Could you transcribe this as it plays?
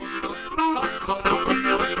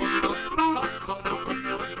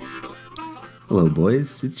Hello,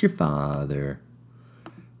 boys. It's your father.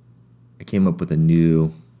 I came up with a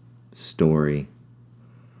new story.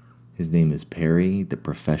 His name is Perry, the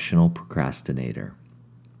Professional Procrastinator.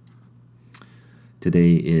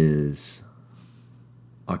 Today is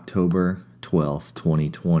October 12th,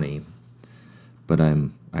 2020, but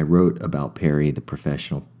I wrote about Perry, the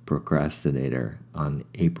Professional Procrastinator, on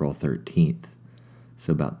April 13th,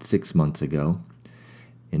 so about 6 months ago,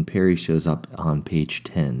 and Perry shows up on page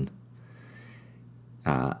 10.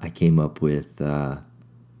 I came up with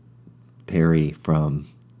Perry from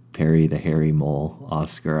Perry the Hairy Mole,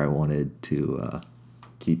 Oscar. I wanted to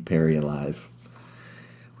keep Perry alive,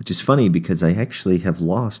 which is funny because I actually have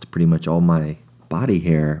lost pretty much all my body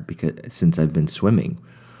hair since I've been swimming.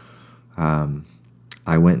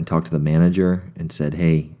 I went and talked to the manager and said,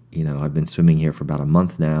 hey, I've been swimming here for about a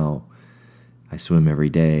month now. I swim every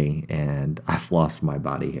day, and I've lost my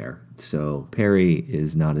body hair. So Perry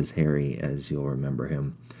is not as hairy as you'll remember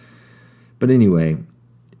him. But anyway,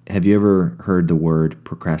 have you ever heard the word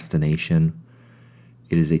procrastination?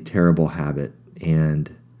 It is a terrible habit,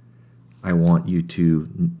 and I want you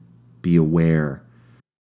to be aware.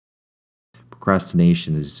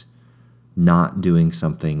 Procrastination is not doing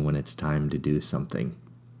something when it's time to do something.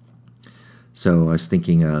 So I was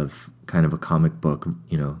thinking of kind of a comic book,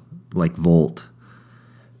 like Volt,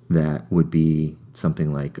 that would be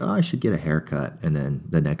something like, I should get a haircut, and then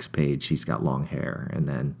the next page he's got long hair, and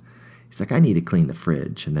then he's like, I need to clean the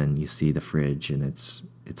fridge, and then you see the fridge and it's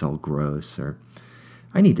all gross, or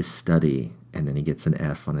I need to study, and then he gets an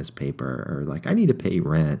F on his paper, or like, I need to pay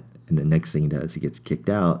rent, and the next thing he does, he gets kicked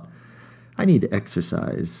out. I need to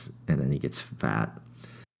exercise, and then he gets fat.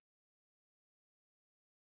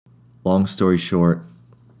 Long story short,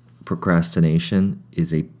 procrastination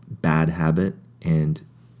is a bad habit, and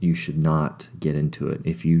you should not get into it.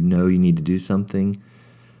 If you know you need to do something,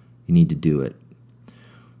 you need to do it.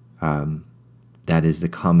 That is the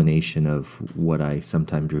combination of what I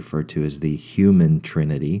sometimes refer to as the human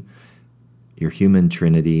trinity. Your human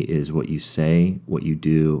trinity is what you say, what you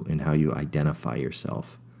do, and how you identify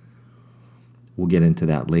yourself. We'll get into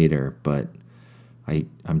that later, but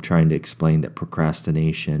I'm trying to explain that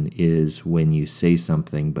procrastination is when you say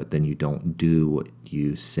something, but then you don't do what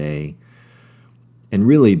you say. And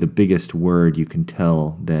really, the biggest word you can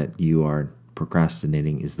tell that you are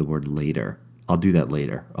procrastinating is the word later. I'll do that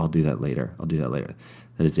later. I'll do that later. I'll do that later.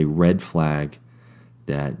 That is a red flag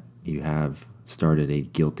that you have started a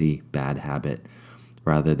guilty, bad habit,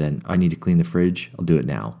 rather than, I need to clean the fridge, I'll do it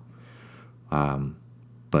now.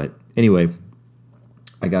 But anyway,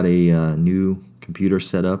 I got a new computer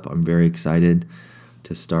set up. I'm very excited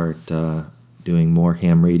to start doing more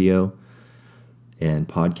ham radio and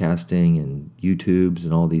podcasting and YouTubes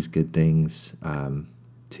and all these good things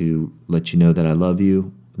to let you know that I love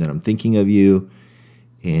you, that I'm thinking of you,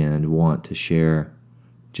 and want to share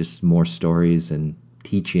just more stories and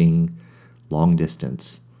teaching long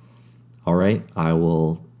distance. All right, I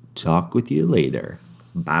will talk with you later.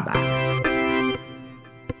 Bye-bye.